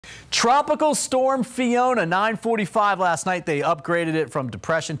Tropical Storm Fiona, 9:45 last night. They upgraded it from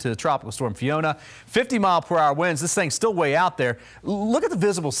depression to Tropical Storm Fiona. 50-mile-per-hour winds. This thing's still way out there. Look at the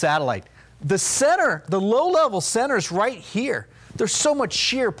visible satellite. The center, the low-level center is right here. There's so much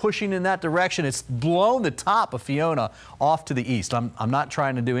shear pushing in that direction. It's blown the top of Fiona off to the east. I'm not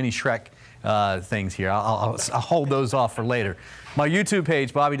trying to do any Shrek things here. I'll hold those off for later. My YouTube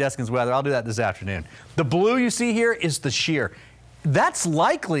page, Bobby Deskin's Weather, I'll do that this afternoon. The blue you see here is the shear. That's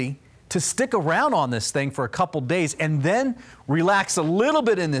likely to stick around on this thing for a couple days and then relax a little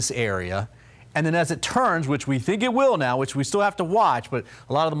bit in this area. And then as it turns, which we think it will now, which we still have to watch, but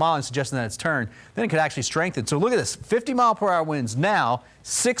a lot of the modeling suggesting that it's turned, then it could actually strengthen. So look at this, 50-mile-per-hour winds now,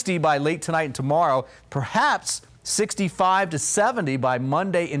 60 by late tonight and tomorrow, perhaps 65 to 70 by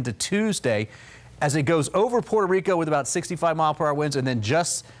Monday into Tuesday, as it goes over Puerto Rico with about 65-mile-per-hour winds, and then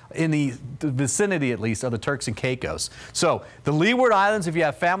just in the vicinity, at least, of the Turks and Caicos. So the Leeward Islands, if you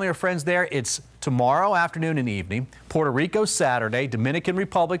have family or friends there, it's tomorrow afternoon and evening. Puerto Rico Saturday, Dominican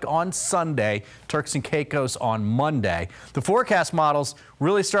Republic on Sunday, Turks and Caicos on Monday. The forecast models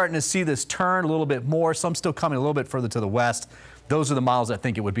really starting to see this turn a little bit more. Some still coming a little bit further to the west. Those are the models that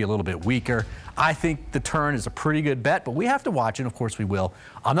think it would be a little bit weaker. I think the turn is a pretty good bet, but we have to watch it. Of course we will.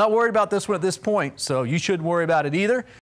 I'm not worried about this one at this point, so you shouldn't worry about it either.